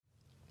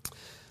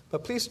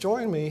But please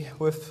join me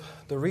with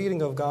the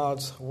reading of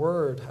God's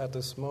Word at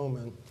this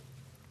moment.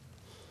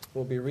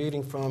 We'll be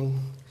reading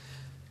from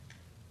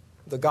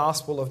the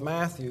Gospel of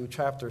Matthew,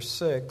 chapter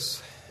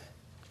 6,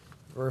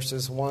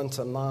 verses 1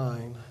 to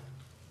 9.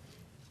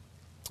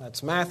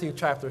 That's Matthew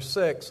chapter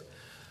 6,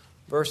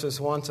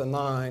 verses 1 to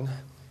 9.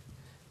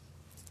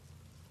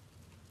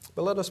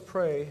 But let us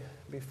pray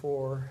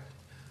before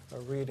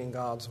reading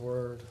God's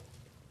Word.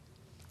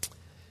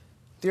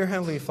 Dear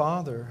Heavenly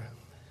Father,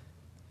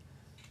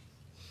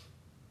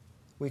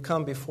 we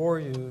come before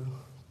you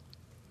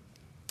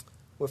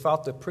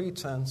without the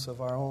pretense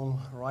of our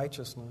own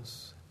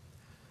righteousness,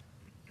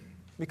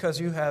 because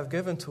you have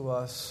given to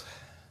us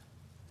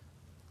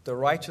the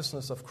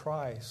righteousness of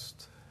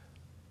Christ.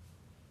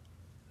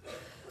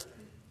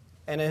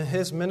 And in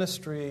his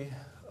ministry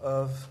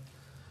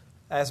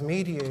as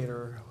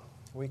mediator,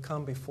 we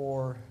come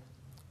before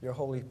your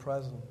holy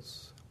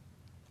presence.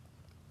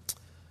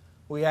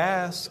 We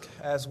ask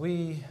as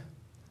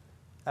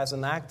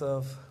an act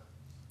of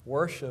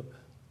worship,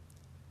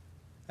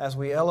 as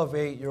we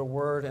elevate your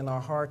word in our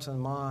hearts and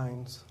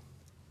minds,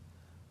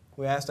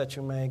 we ask that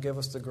you may give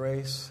us the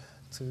grace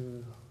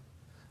to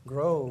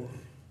grow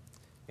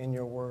in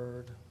your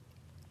word.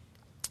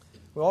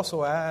 We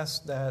also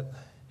ask that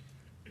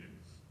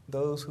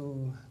those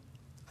who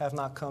have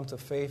not come to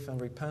faith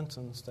and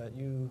repentance, that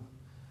you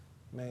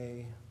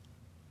may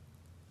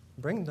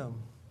bring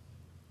them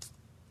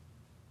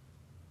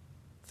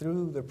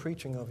through the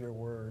preaching of your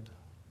word.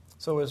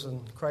 So it is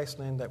in Christ's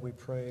name that we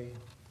pray.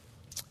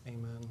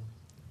 Amen.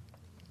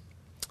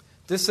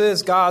 This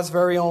is God's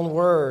very own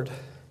word.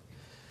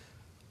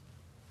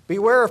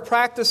 Beware of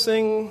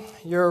practicing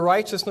your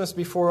righteousness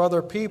before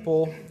other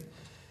people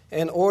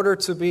in order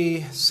to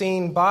be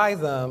seen by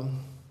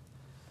them,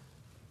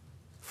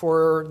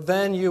 for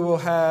then you will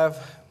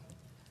have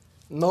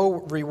no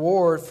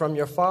reward from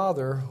your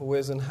Father who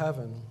is in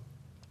heaven.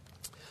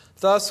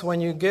 Thus,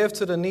 when you give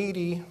to the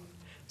needy,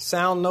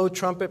 sound no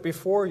trumpet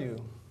before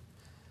you,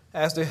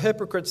 as the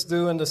hypocrites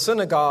do in the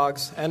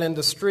synagogues and in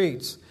the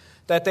streets,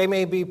 that they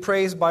may be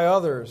praised by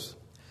others.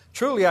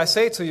 Truly, I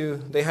say to you,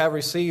 they have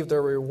received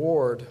their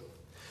reward.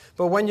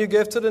 But when you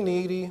give to the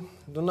needy,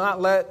 do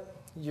not let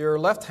your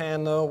left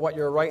hand know what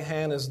your right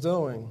hand is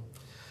doing,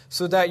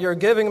 so that your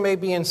giving may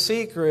be in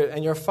secret,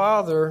 and your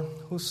Father,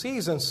 who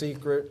sees in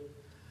secret,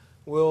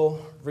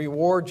 will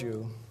reward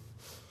you.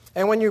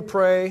 And when you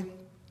pray,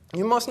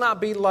 you must not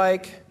be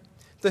like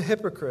the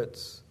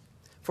hypocrites,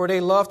 for they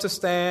love to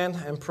stand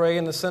and pray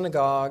in the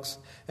synagogues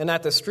and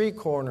at the street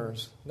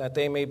corners, that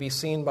they may be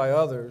seen by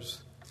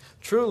others.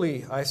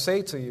 Truly, I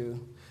say to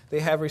you, they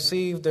have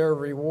received their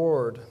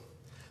reward.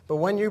 But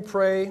when you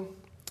pray,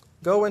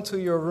 go into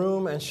your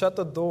room and shut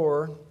the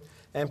door,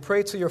 and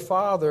pray to your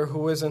Father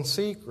who is in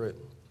secret.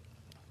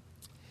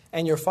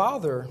 And your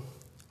Father,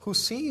 who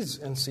sees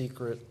in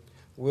secret,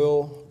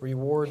 will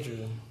reward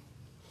you.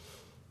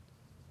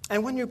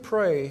 And when you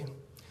pray,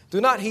 do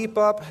not heap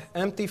up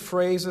empty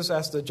phrases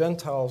as the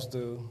Gentiles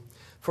do,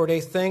 for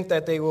they think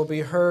that they will be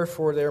heard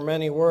for their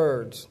many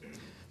words.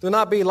 Do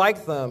not be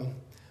like them,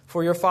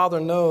 for your Father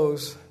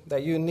knows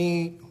that you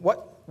need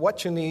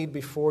what you need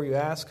before you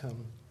ask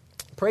him.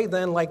 Pray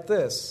then like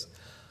this: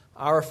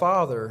 Our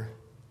Father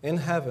in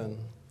heaven,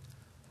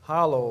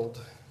 hallowed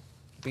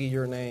be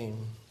your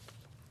name.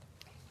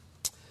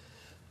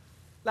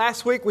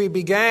 Last week we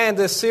began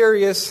this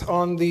series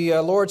on the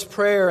Lord's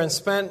Prayer and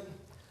spent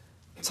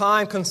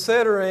time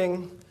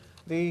considering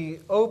the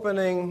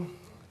opening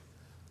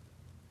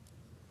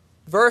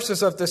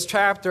verses of this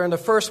chapter and the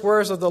first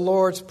words of the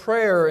Lord's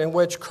Prayer, in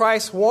which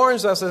Christ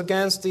warns us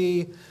against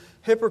the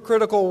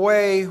hypocritical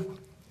way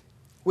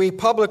we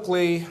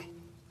publicly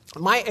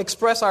might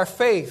express our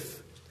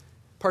faith,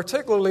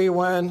 particularly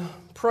when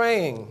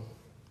praying.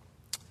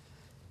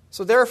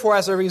 So therefore,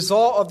 as a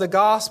result of the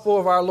gospel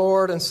of our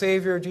Lord and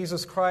Savior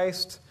Jesus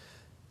Christ,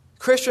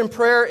 Christian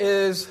prayer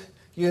is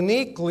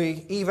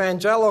uniquely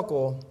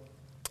evangelical,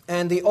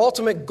 and the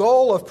ultimate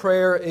goal of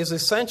prayer is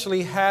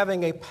essentially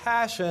having a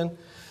passion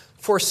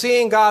for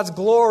seeing God's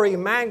glory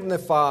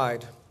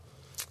magnified.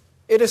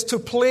 It is to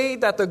plead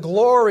that the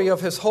glory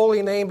of his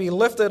holy name be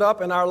lifted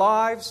up in our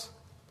lives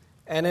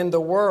and in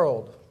the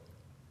world.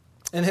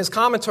 In his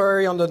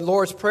commentary on the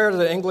Lord's Prayer,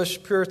 the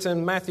English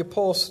Puritan Matthew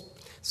Pulse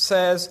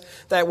says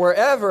that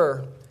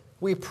wherever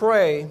we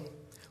pray,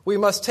 we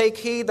must take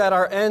heed that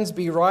our ends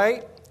be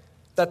right,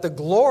 that the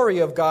glory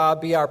of God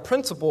be our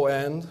principal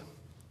end,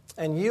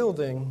 and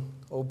yielding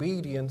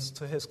obedience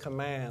to his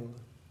command.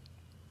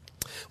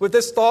 With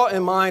this thought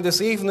in mind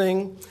this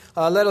evening,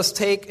 let us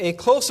take a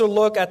closer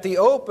look at the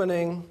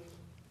opening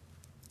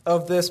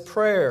of this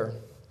prayer.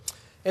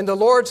 In the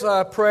Lord's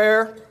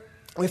Prayer,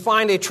 we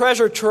find a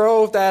treasure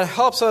trove that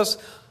helps us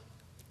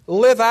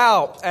live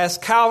out, as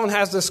Calvin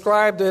has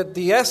described it,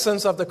 the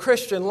essence of the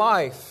Christian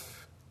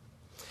life.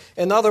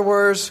 In other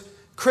words,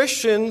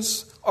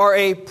 Christians are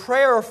a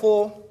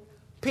prayerful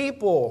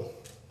people.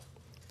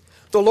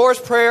 The Lord's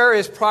Prayer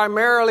is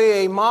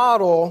primarily a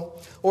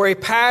model or a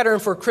pattern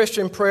for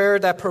Christian prayer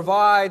that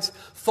provides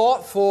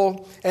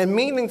thoughtful and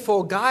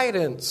meaningful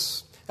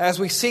guidance as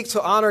we seek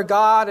to honor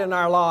God in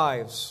our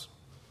lives.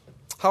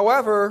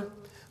 However,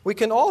 we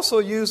can also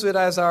use it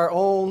as our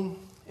own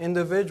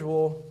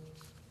individual,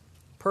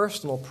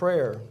 personal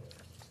prayer.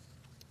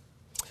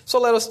 So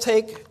let us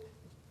take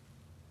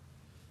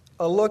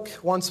a look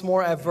once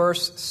more at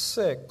verse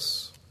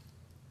 6.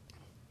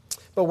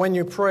 But when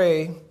you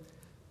pray,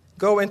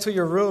 go into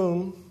your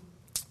room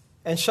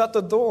and shut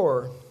the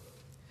door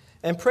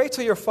and pray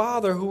to your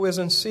Father who is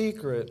in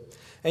secret,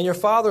 and your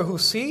Father who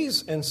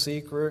sees in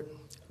secret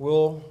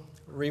will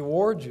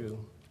reward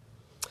you.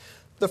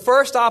 The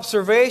first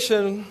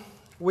observation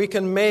we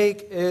can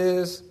make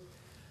is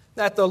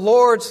that the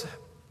Lord's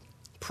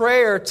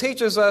Prayer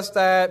teaches us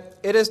that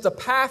it is the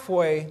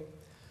pathway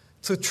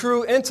to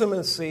true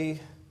intimacy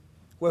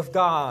with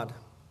God.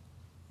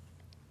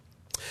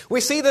 We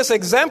see this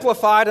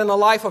exemplified in the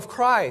life of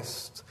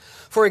Christ.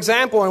 For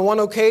example, on one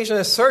occasion,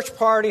 a search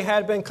party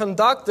had been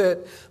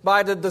conducted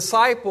by the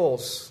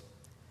disciples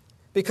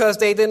because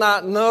they did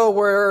not know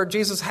where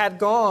Jesus had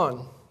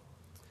gone.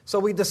 So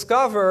we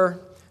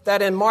discover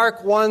that in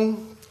Mark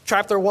 1,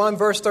 chapter 1,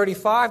 verse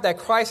 35, that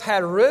Christ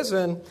had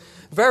risen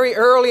very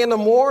early in the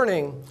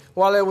morning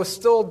while it was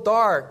still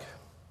dark.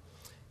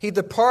 He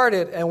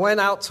departed and went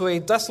out to a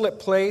desolate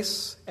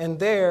place, and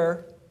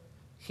there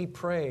he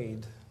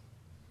prayed.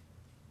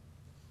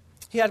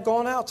 He had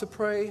gone out to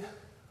pray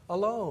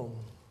alone.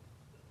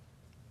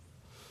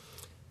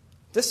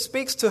 This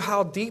speaks to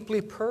how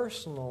deeply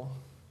personal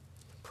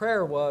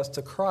prayer was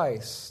to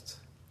Christ.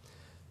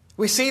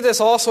 We see this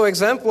also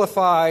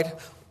exemplified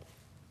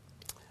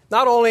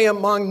not only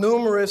among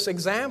numerous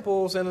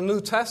examples in the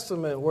New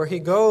Testament where he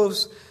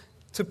goes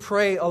to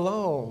pray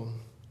alone,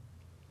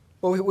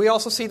 but we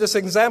also see this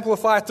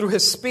exemplified through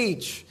his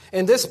speech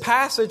in this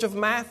passage of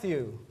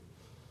Matthew.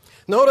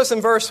 Notice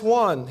in verse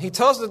 1, he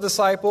tells the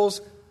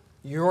disciples,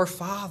 "Your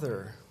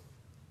Father."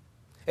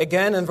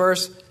 Again in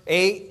verse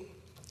 8,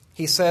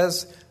 he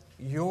says,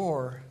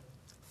 "Your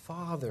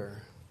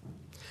Father."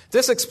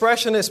 This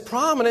expression is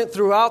prominent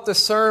throughout the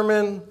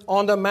Sermon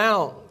on the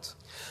Mount.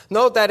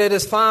 Note that it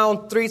is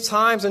found 3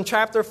 times in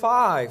chapter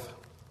 5.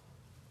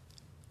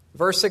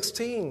 Verse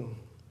 16,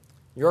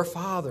 "Your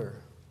Father."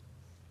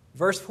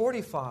 Verse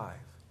 45,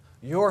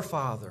 "Your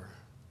Father."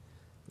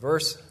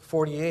 Verse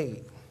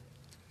 48,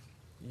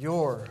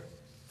 "Your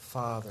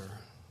Father."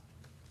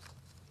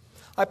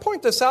 I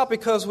point this out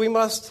because we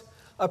must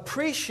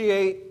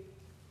appreciate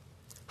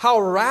how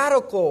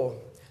radical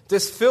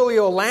this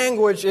filial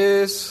language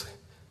is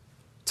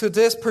to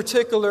this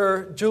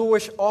particular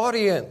Jewish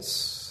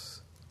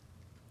audience.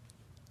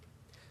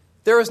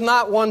 There is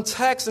not one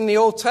text in the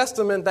Old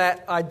Testament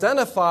that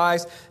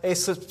identifies a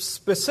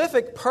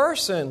specific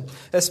person,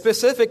 a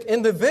specific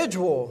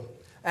individual,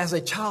 as a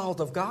child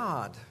of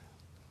God.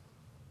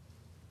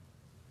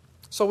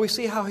 So we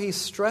see how he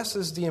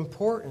stresses the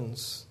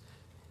importance,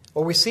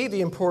 or we see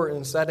the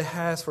importance that it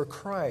has for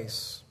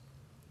Christ.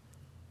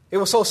 It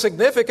was so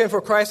significant for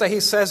Christ that he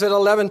says it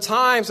 11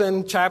 times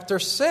in chapter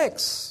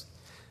 6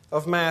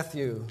 of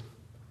Matthew.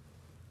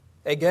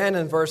 Again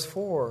in verse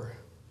 4.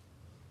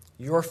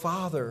 "Your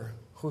Father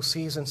who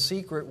sees in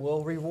secret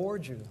will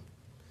reward you."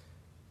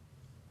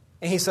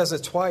 And he says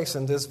it twice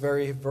in this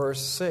very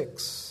verse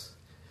 6.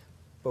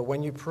 "But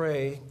when you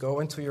pray, go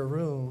into your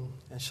room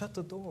and shut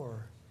the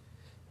door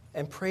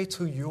and pray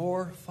to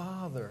your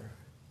Father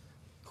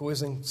who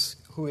is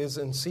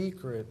in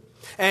secret.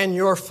 And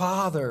your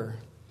Father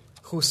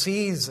who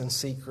sees in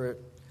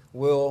secret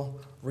will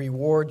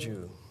reward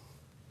you."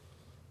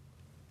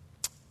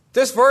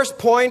 This verse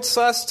points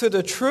us to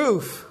the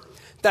truth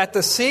that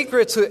the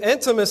secret to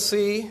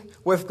intimacy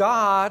with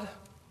God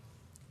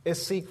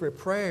is secret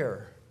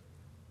prayer.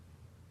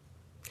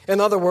 In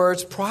other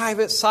words,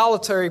 private,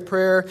 solitary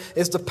prayer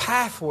is the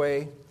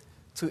pathway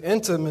to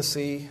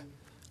intimacy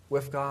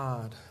with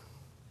God.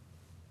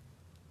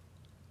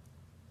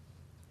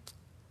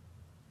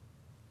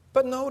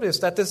 But notice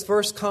that this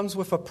verse comes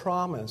with a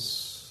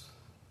promise.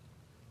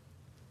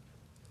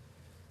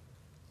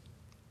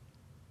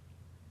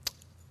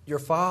 Your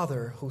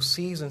Father who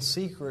sees in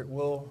secret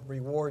will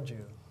reward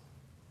you.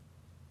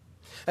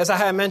 As I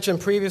had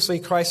mentioned previously,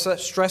 Christ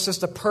stresses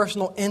the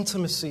personal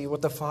intimacy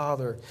with the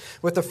Father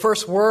with the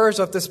first words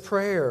of this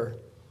prayer.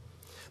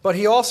 But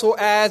he also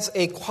adds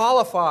a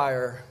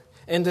qualifier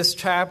in this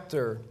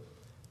chapter.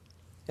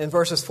 In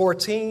verses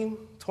 14,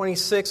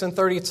 26, and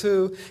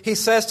 32, he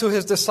says to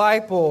his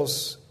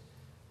disciples,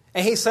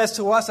 and he says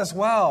to us as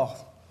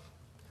well,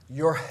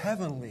 "Your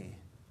heavenly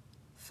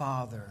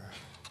Father."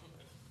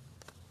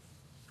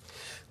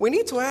 We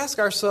need to ask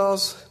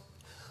ourselves,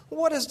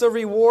 what is the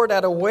reward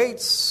that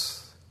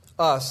awaits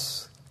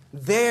us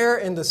there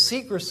in the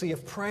secrecy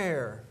of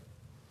prayer?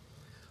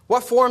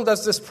 What form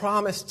does this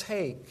promise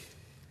take?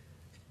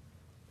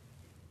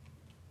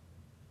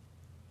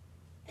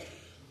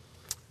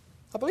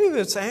 I believe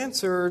it's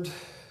answered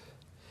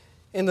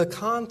in the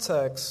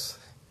context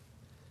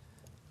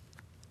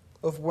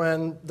of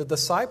when the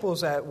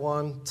disciples at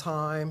one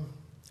time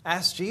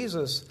asked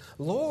Jesus,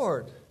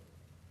 "Lord,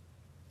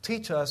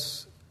 teach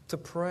us to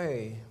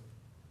pray."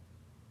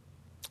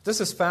 This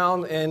is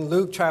found in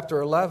Luke chapter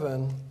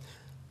 11,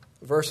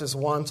 verses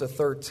 1 to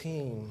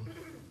 13.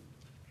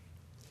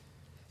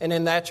 And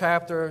in that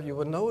chapter, you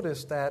will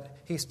notice that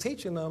he's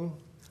teaching them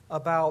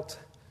about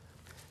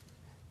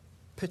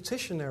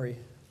petitionary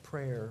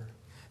prayer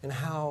and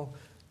how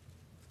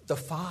the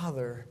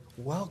Father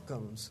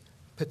welcomes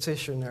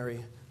petitionary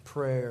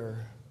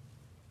prayer.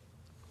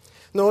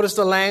 Notice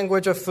the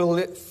language of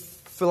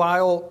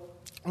filial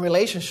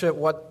relationship,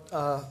 what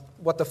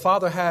the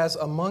Father has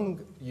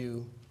among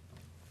you.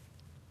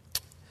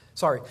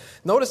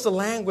 Notice the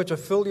language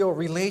of filial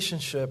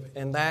relationship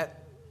in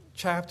that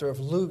chapter of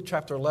Luke,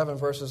 chapter 11,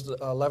 verses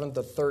 11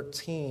 to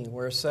 13,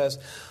 where it says,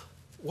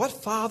 what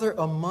father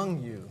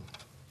among you,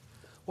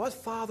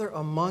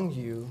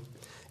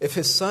 if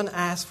his son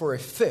asks for a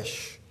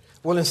fish,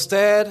 will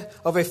instead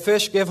of a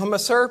fish give him a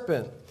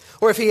serpent?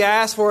 Or if he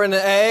asks for an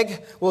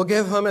egg, will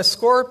give him a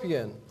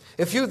scorpion?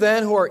 If you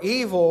then, who are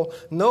evil,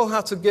 know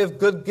how to give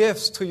good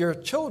gifts to your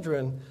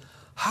children,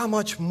 how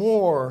much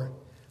more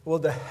will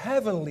the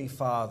Heavenly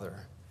Father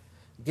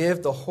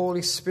give the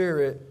Holy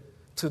Spirit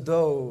to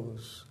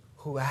those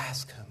who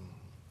ask him?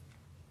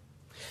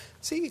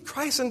 See,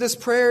 Christ in this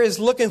prayer is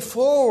looking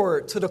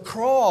forward to the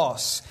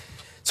cross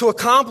to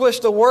accomplish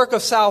the work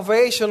of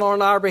salvation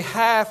on our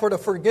behalf for the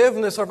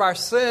forgiveness of our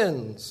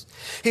sins.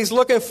 He's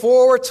looking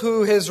forward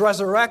to his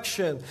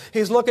resurrection.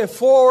 He's looking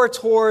forward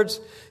towards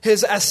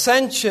his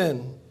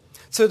ascension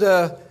to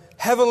the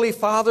Heavenly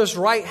Father's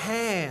right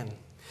hand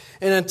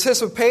in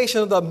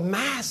anticipation of the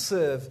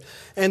massive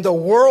and the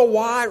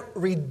worldwide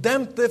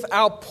redemptive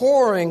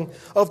outpouring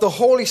of the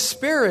Holy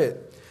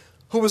Spirit,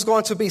 who was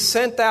going to be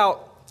sent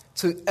out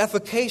to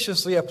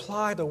efficaciously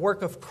apply the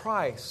work of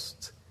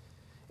Christ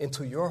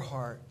into your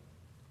heart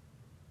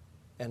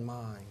and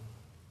mine.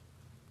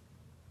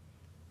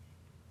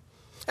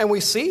 And we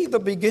see the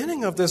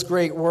beginning of this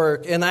great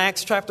work in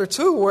Acts chapter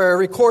 2, where it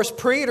records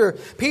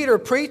Peter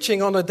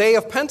preaching on the day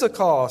of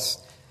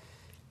Pentecost.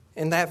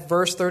 In that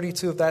verse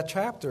 32 of that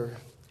chapter,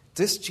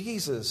 this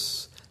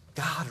Jesus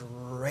God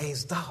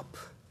raised up.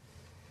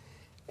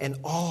 And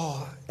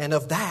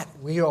of that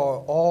we are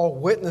all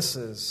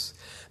witnesses.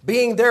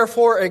 Being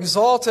therefore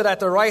exalted at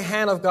the right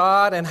hand of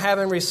God, and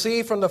having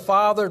received from the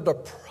Father the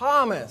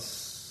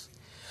promise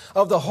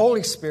of the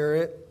Holy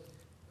Spirit,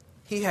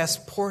 he has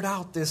poured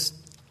out this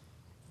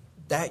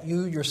that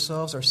you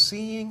yourselves are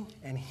seeing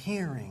and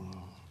hearing.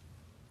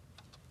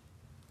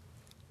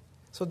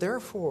 So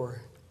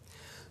therefore,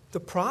 the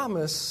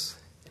promise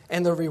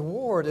and the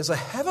reward is a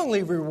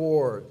heavenly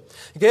reward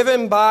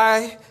given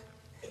by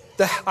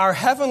our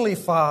Heavenly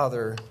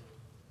Father.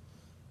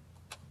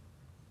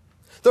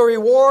 The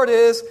reward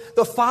is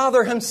the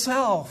Father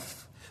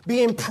himself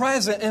being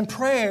present in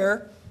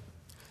prayer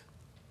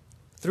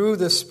through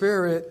the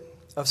spirit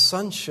of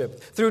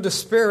sonship, through the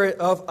spirit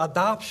of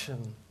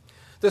adoption.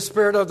 The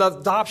spirit of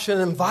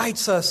adoption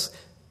invites us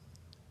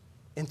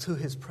into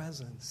his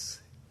presence.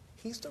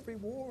 He's the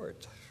reward.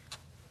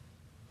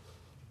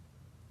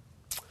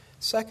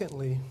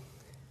 Secondly,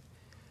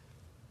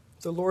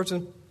 the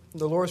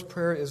Lord's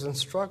Prayer is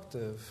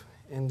instructive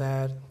in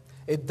that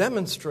it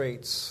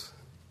demonstrates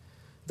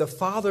the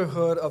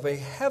fatherhood of a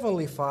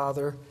heavenly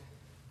Father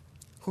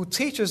who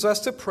teaches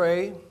us to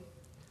pray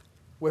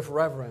with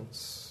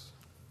reverence.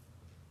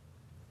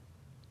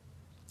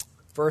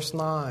 Verse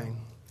 9,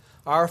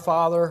 Our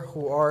Father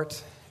who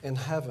art in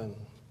heaven.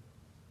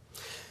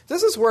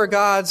 This is where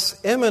God's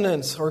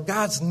immanence or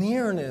God's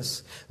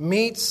nearness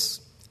meets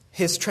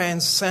his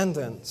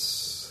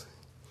transcendence.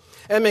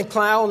 Edmund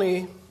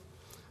Clowney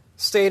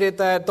stated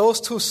that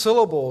those two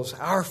syllables,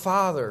 Our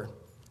Father,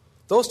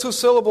 those two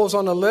syllables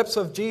on the lips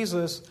of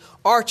Jesus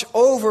arch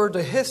over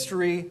the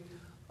history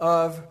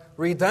of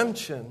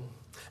redemption.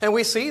 And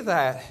we see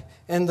that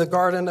in the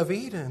Garden of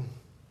Eden,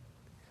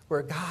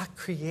 where God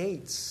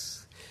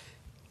creates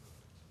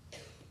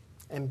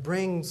and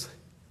brings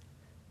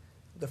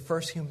the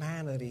first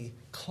humanity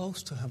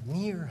close to him,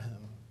 near him.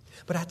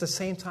 But at the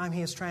same time,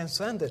 he is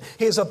transcendent.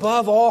 He is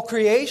above all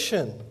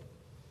creation.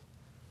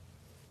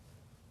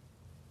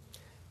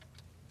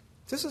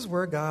 This is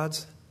where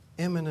God's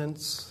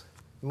immanence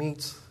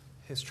meets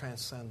his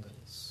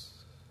transcendence.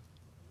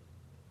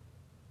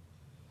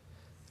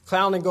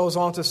 Clowney goes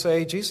on to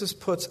say, Jesus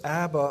puts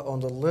Abba on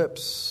the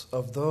lips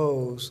of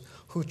those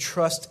who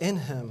trust in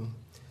him,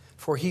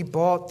 for he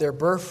bought their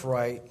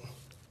birthright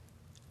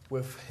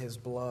with his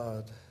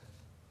blood.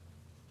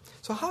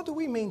 So how do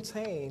we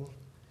maintain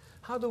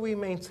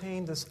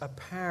this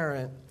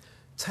apparent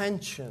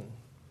tension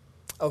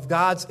of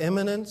God's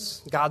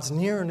immanence, God's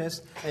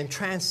nearness, and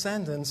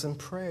transcendence in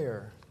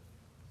prayer?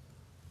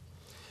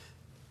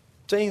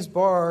 James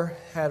Barr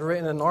had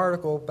written an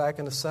article back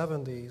in the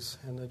 70s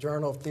in the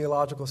Journal of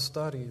Theological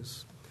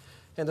Studies.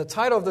 And the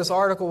title of this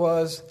article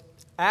was,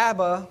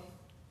 Abba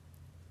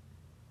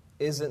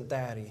Isn't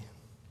Daddy.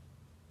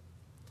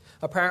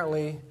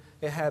 Apparently,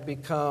 it had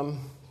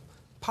become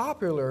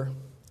popular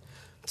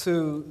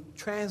to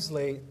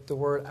translate the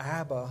word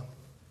Abba,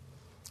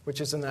 which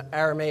is an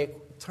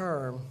Aramaic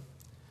term,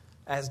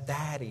 as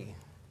daddy.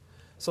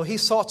 So he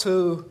sought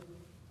to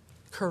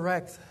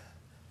correct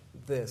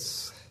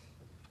this.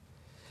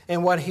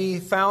 And what he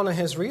found in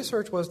his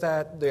research was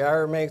that the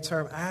Aramaic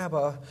term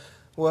Abba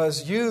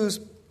was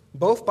used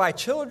both by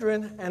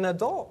children and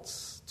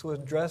adults to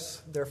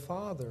address their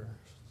father.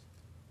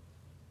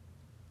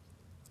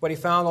 But he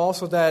found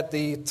also that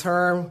the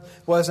term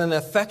was an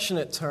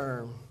affectionate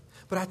term,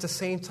 but at the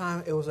same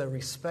time it was a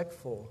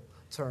respectful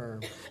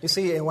term. You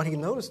see, and what he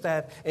noticed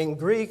that in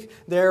Greek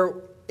there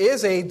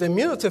is a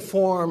diminutive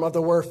form of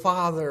the word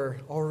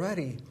father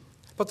already,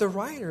 but the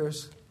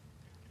writers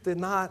did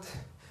not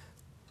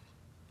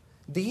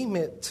deem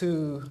it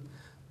to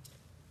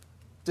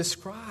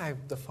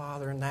describe the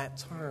father in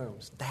that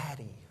terms,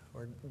 daddy,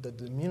 or the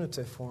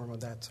diminutive form of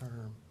that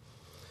term.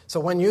 So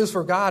when used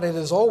for God, it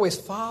is always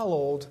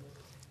followed,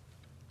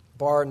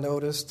 Barr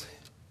noticed,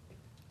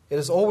 it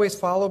is always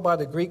followed by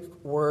the Greek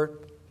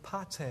word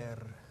pater.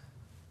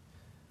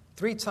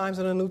 3 times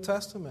in the New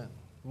Testament.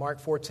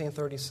 Mark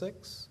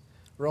 14:36,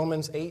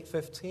 Romans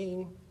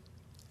 8:15,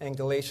 and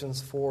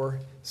Galatians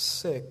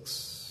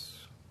 4:6.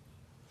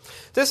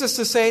 This is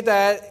to say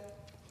that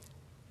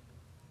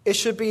it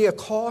should be a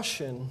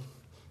caution.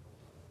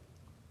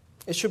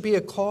 It should be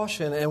a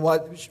caution, and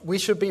what we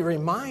should be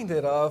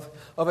reminded of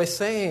a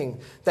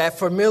saying that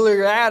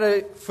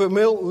familiarity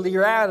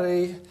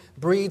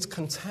breeds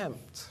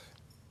contempt.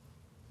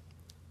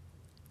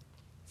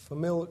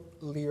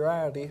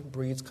 Familiarity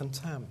breeds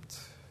contempt.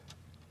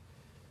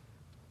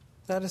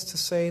 That is to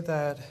say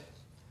that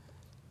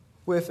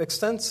with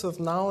extensive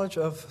knowledge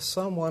of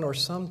someone or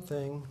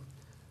something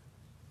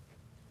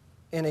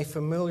in a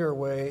familiar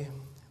way,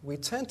 we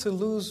tend to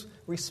lose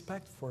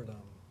respect for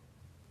them.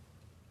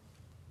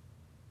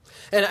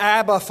 And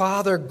Abba,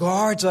 Father,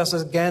 guards us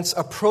against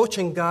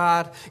approaching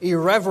God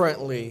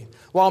irreverently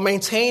while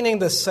maintaining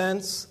the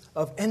sense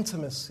of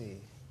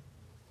intimacy.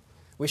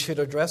 We should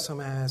address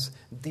him as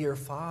dear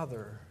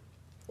Father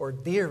or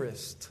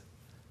dearest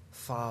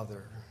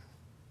Father.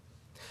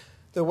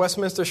 The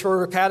Westminster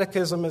Shorter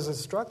Catechism is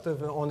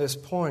instructive on this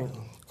point.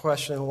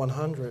 Question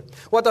 100.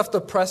 What doth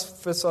the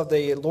preface of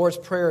the Lord's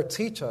Prayer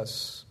teach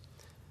us?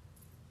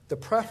 The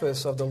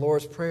preface of the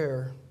Lord's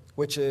Prayer,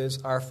 which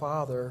is, Our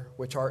Father,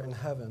 which art in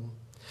heaven,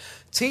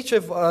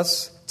 teacheth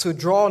us to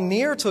draw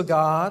near to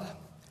God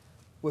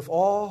with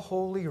all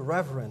holy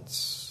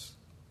reverence,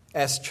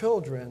 as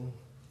children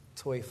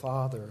to a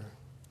father.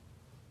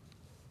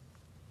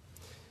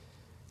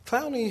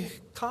 Clowney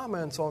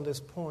comments on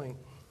this point.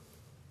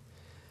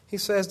 He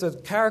says the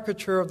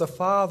caricature of the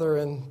father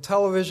in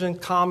television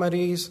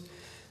comedies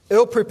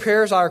ill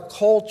prepares our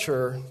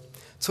culture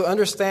to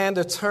understand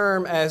the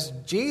term as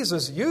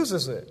Jesus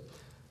uses it.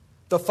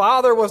 The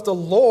father was the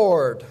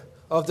Lord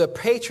of the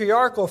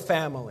patriarchal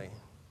family.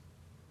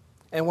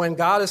 And when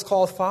God is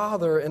called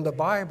Father in the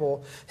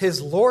Bible, his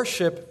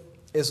lordship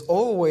is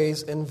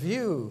always in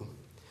view.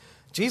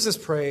 Jesus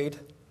prayed,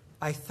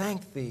 I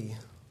thank thee,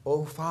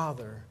 O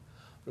Father,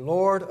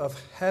 Lord of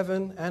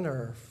heaven and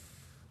earth.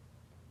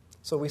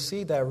 So we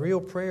see that real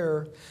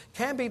prayer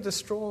can be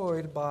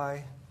destroyed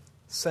by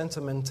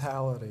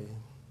sentimentality.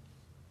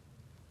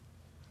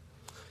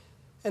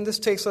 And this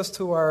takes us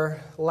to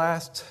our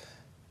last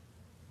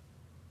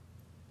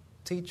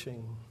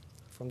teaching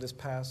from this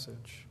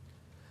passage.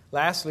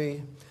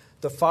 Lastly,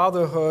 the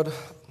fatherhood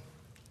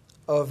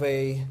of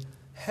a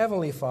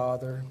heavenly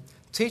Father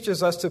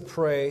teaches us to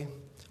pray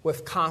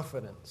with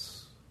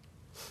confidence.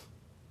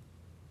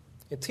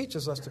 It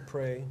teaches us to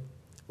pray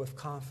with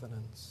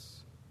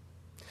confidence.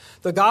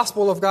 The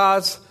gospel of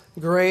God's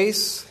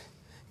grace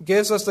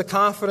gives us the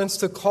confidence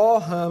to call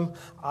him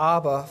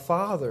Abba,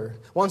 Father.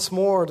 Once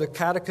more, the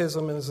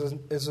catechism is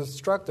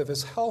instructive,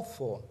 is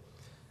helpful.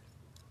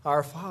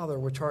 Our Father,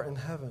 which art in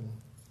heaven,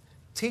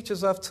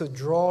 teaches us to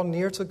draw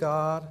near to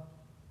God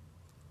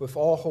with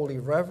all holy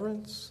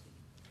reverence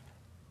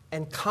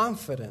and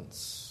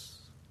confidence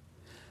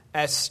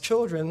as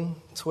children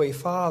to a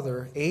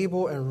Father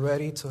able and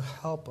ready to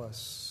help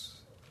us.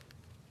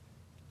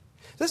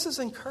 This is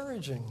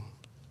encouraging,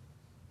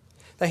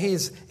 that he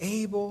is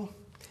able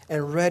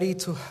and ready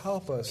to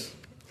help us.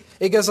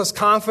 It gives us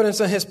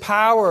confidence in his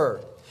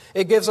power.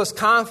 It gives us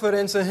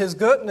confidence in his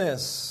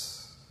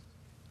goodness.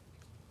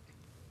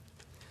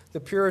 The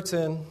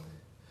Puritan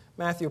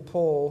Matthew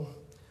Poole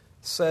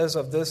says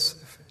of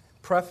this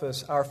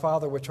preface, Our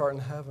Father which art in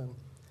heaven,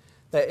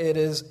 that it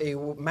is a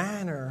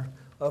manner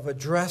of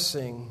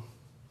addressing,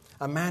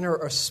 a manner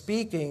of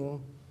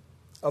speaking,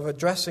 of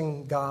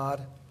addressing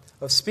God,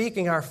 of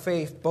speaking our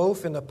faith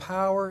both in the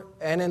power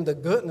and in the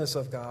goodness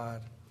of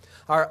God.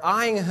 Our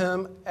eyeing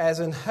him as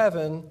in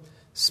heaven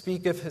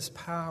speaketh his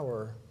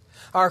power.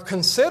 Our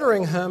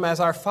considering him as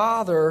our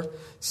Father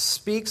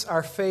speaks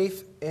our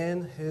faith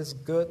in his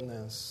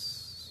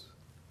goodness.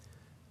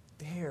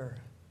 Dare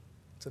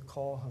to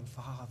call him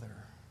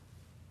Father.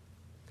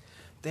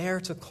 Dare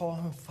to call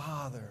him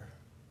Father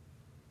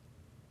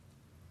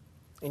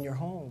in your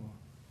home.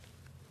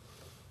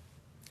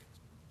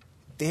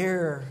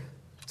 Dare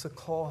to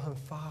call him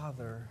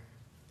Father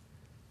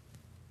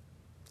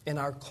in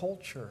our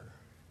culture.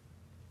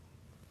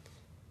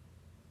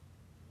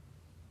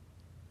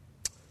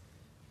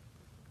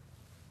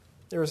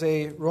 There's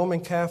a Roman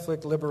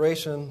Catholic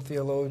liberation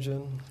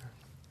theologian.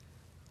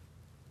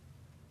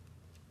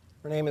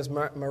 Her name is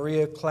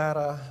Maria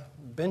Clara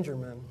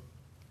Benjamin.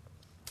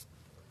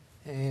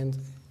 And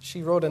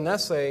she wrote an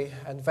essay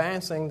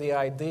advancing the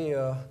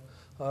idea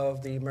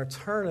of the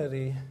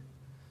maternity,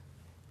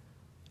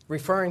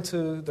 referring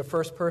to the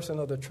first person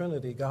of the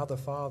Trinity, God the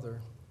Father,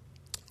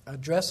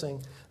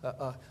 advancing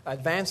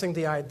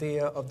the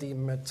idea of the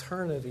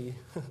maternity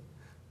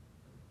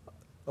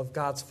of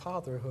God's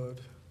fatherhood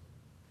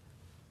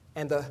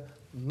and the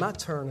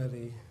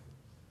maternity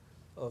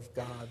of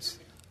God's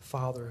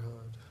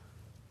fatherhood.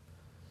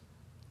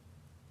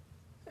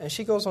 And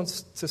she goes on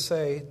to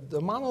say,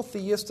 the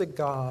monotheistic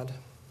God,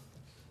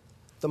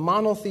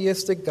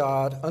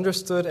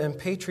 understood in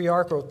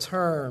patriarchal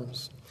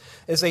terms,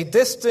 is a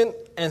distant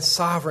and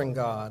sovereign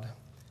God,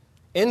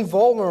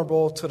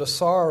 invulnerable to the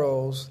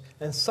sorrows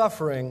and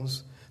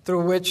sufferings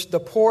through which the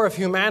poor of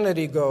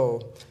humanity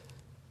go,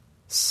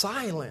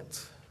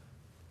 silent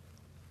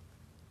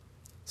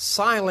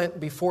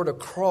before the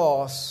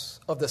cross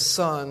of the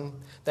Son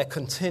that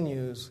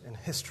continues in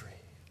history.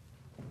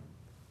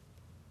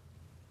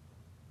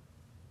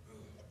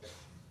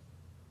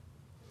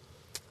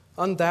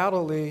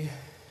 Undoubtedly,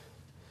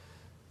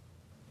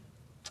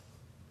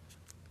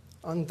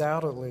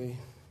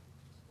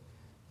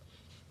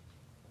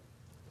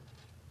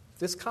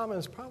 this comment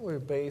is probably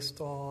based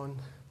on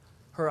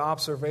her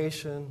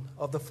observation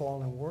of the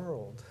fallen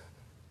world,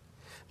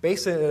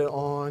 basing it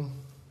on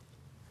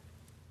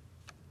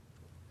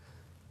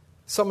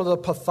some of the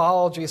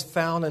pathologies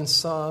found in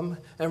some,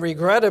 and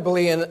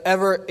regrettably an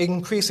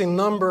ever-increasing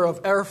number of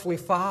earthly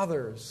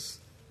fathers.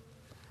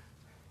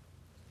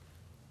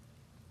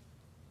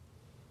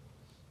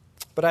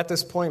 But at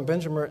this point,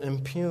 Benjamin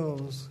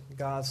impugns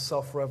God's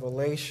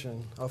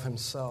self-revelation of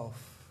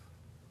himself.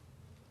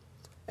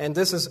 And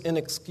this is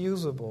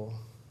inexcusable.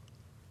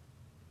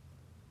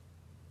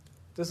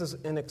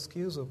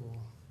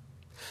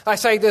 I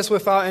say this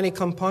without any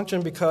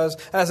compunction because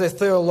as a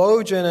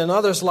theologian and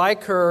others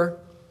like her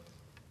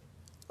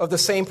of the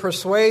same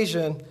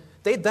persuasion,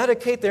 they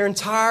dedicate their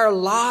entire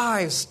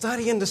lives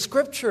studying the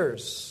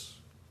Scriptures.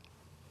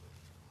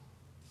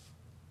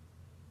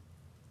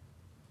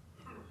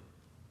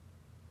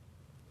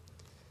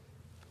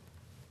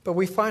 But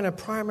we find a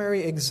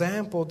primary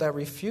example that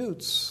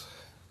refutes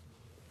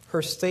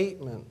her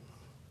statement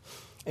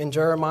in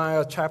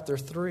Jeremiah chapter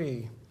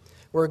 3,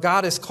 where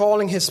God is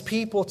calling his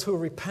people to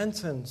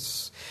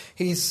repentance.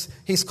 He's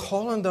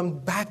calling them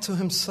back to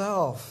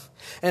himself.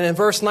 And in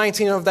verse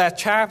 19 of that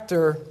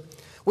chapter,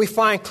 we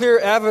find clear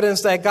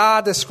evidence that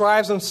God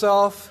describes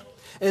himself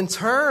in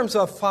terms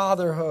of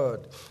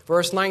fatherhood.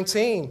 Verse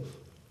 19,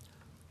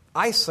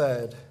 I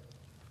said,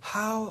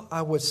 how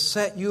I would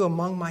set you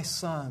among my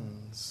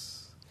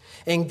sons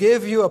and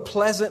give you a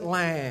pleasant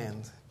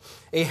land,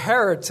 a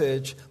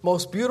heritage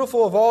most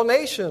beautiful of all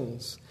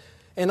nations.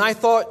 And I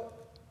thought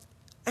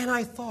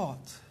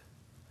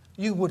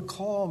you would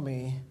call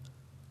me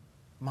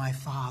my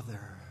father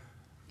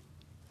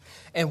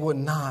and would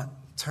not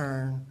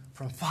turn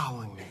from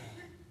following me.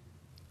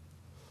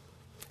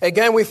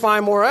 Again, we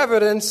find more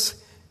evidence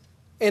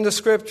in the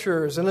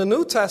Scriptures, in the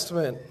New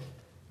Testament.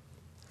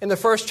 In the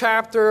first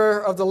chapter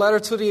of the letter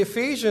to the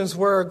Ephesians,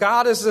 where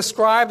God is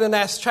described in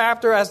that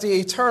chapter as the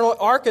eternal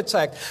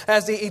architect,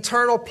 as the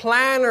eternal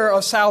planner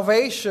of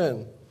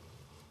salvation.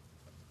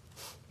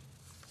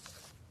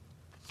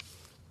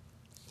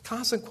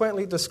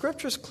 Consequently, the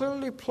Scriptures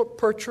clearly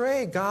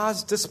portray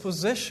God's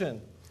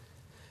disposition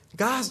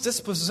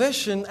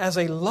as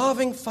a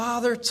loving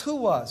Father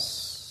to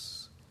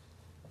us.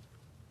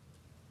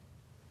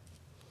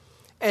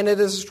 And it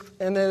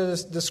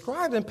is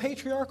described in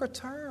patriarchal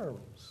terms.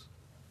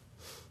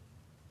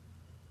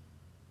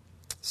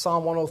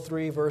 Psalm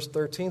 103 verse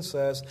 13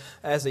 says,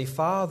 as a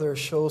father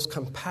shows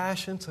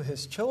compassion to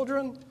his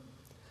children,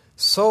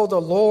 so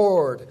the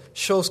Lord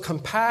shows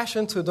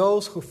compassion to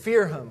those who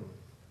fear him.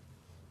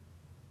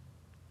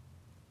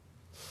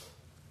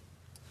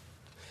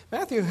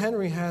 Matthew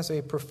Henry has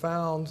a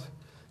profound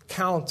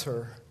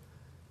counter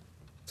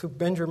to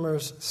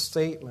Benjamin's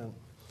statement.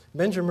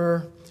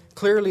 Benjamin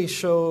clearly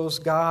shows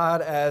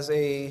God as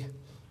an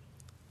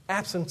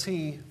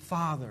absentee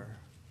father,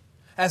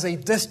 as a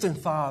distant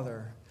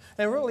father.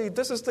 And really,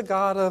 this is the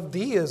God of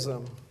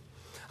deism,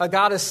 a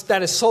God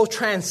that is so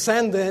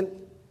transcendent,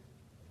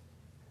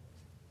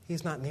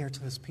 he's not near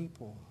to his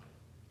people.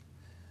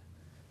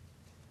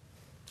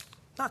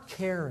 Not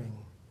caring,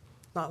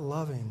 not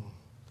loving.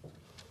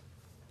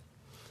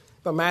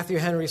 But Matthew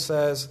Henry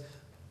says,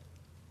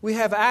 we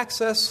have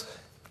access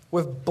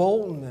with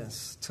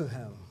boldness to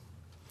him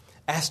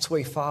as to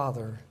a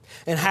father,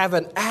 and have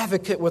an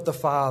advocate with the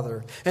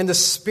Father and the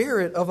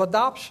Spirit of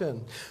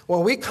adoption.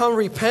 When we come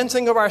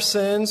repenting of our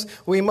sins,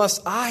 we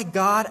must eye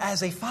God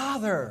as a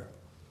father,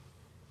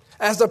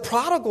 as the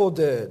prodigal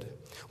did.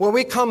 When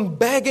we come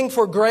begging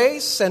for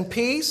grace and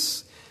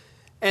peace,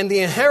 and the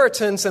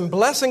inheritance and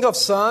blessing of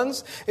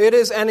sons. It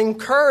is an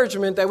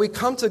encouragement that we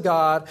come to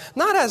God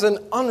not as an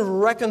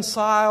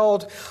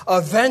unreconciled,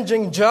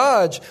 avenging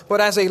judge, but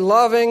as a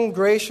loving,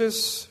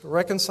 gracious,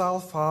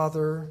 reconciled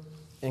Father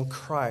in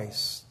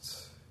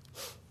Christ.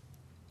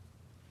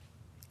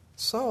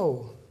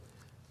 So,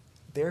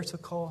 dare to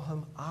call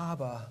him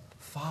Abba,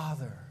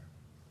 Father.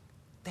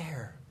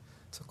 Dare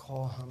to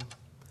call him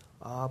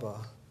Abba,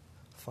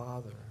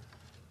 Father.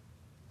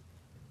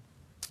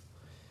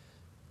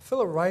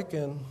 Philip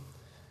Ryken,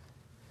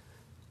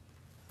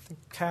 I think,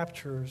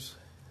 captures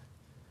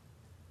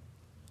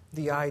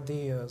the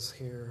ideas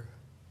here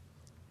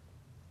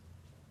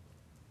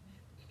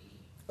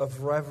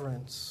of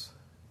reverence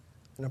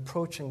and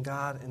approaching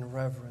God in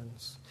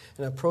reverence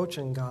and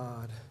approaching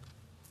God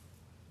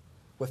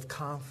with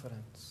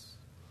confidence.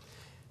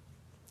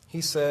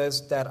 He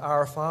says that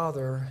our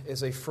Father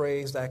is a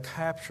phrase that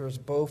captures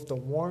both the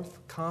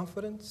warmth,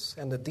 confidence,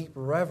 and the deep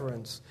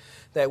reverence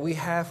that we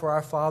have for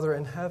our Father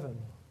in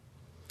heaven.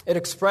 It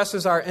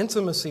expresses our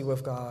intimacy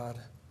with God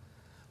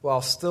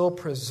while still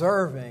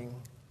preserving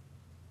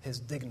his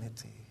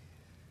dignity.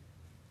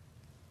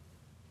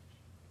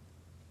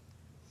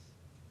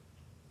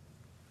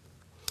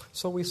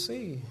 So we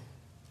see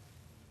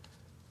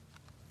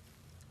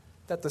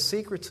that the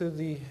secret to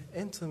the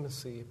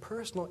intimacy,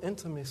 personal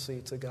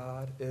intimacy to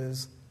God,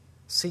 is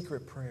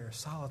secret prayer,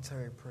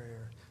 solitary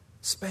prayer,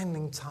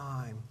 spending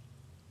time,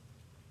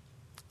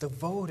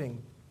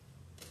 devoting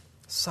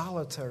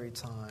solitary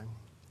time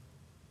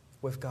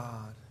with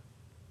God.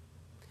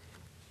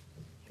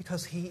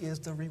 Because he is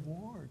the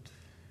reward.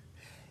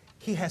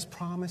 He has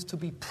promised to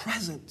be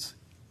present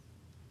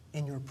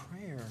in your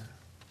prayer.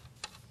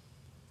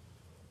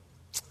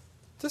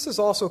 This is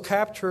also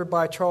captured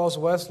by Charles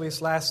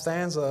Wesley's last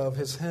stanza of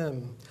his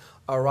hymn,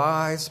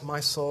 "Arise, my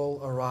soul,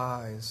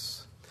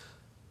 arise,"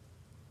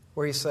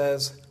 where he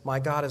says, "My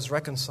God is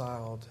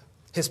reconciled.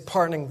 His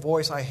pardoning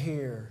voice I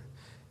hear.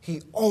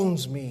 He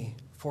owns me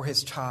for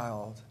his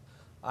child.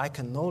 I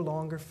can no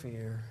longer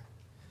fear.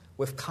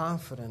 With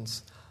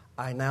confidence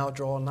I now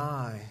draw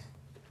nigh,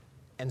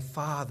 and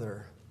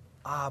Father,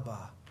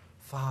 Abba,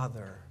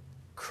 Father,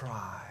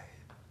 cry."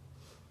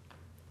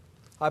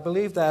 I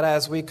believe that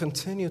as we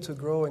continue to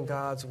grow in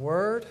God's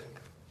Word,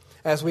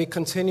 as we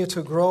continue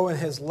to grow in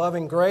his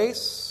loving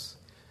grace,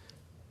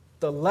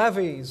 the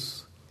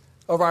levees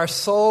of our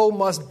soul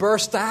must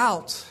burst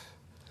out.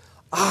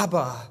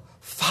 Abba,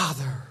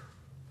 Father.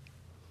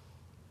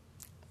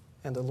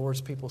 And the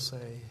Lord's people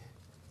say,